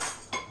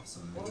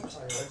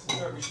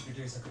We should be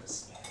doing some kind of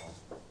smell.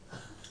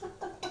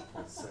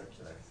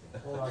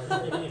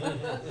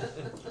 Circulating.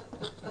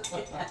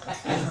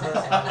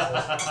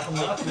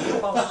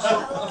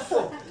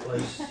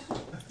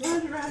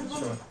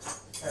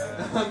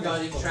 I'm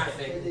going in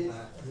traffic.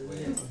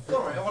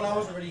 Sorry, when I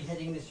wasn't really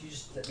heading this, you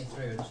just let me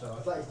through, and so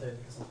I thought you did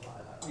because I'm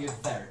polite like that. you're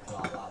very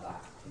polite like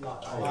that.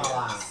 Like that. Oh,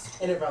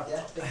 yeah. In it, bruv,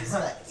 yeah? Big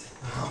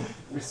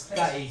respect.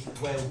 That is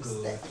well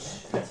good.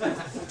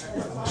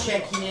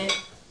 Checking it.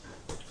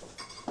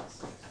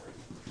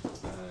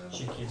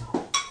 Chicken.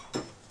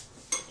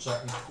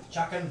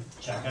 Chucking in.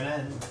 Chicken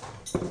in.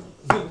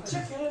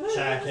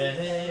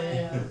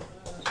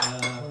 A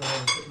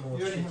bit more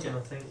chicken, I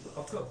think.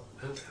 I've got.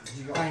 Thank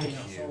you. Thank you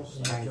very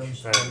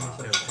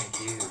much. Thank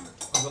you.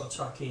 I've got to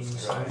chuck in.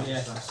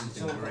 Yes,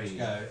 it's all got to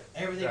go.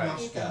 Everything Right.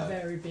 must go.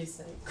 Very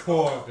busy.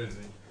 Quite busy.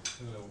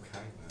 A little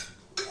cake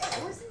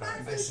Wasn't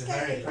that It's a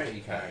very pretty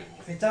cake.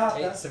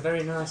 It's a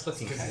very nice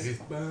looking Because it's cake.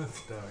 his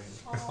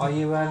birthday. Are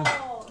you,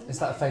 Oh, is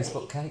that a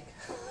Facebook cake?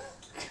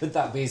 Could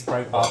that be his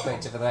profile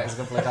picture for the next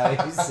couple of days?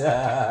 Very nice.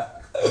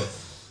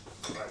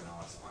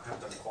 I have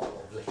done quite a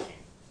lot of licking.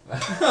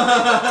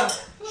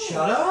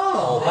 Shut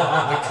up!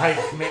 The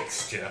cake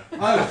mixture.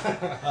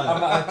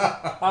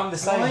 I'm the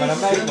same when I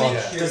make one.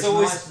 There's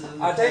always,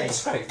 I don't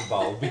scrape the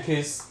bowl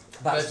because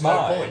that's There's no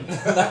mine.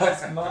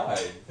 That's mine.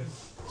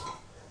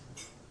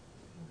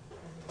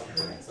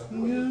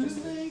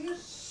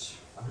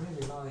 I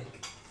really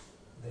like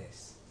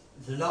this.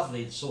 It's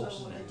lovely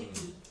sauce, isn't it?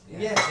 Yeah.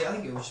 Yes, I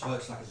think it just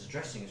works like as a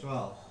dressing as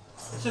well.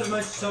 Instead of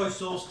most soy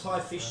sauce, Thai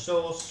fish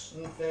sauce,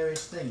 and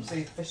various things.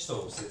 See, fish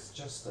sauce, it's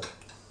just the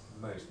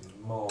most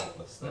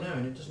marvellous I thing. know,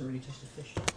 and it doesn't really taste of fish.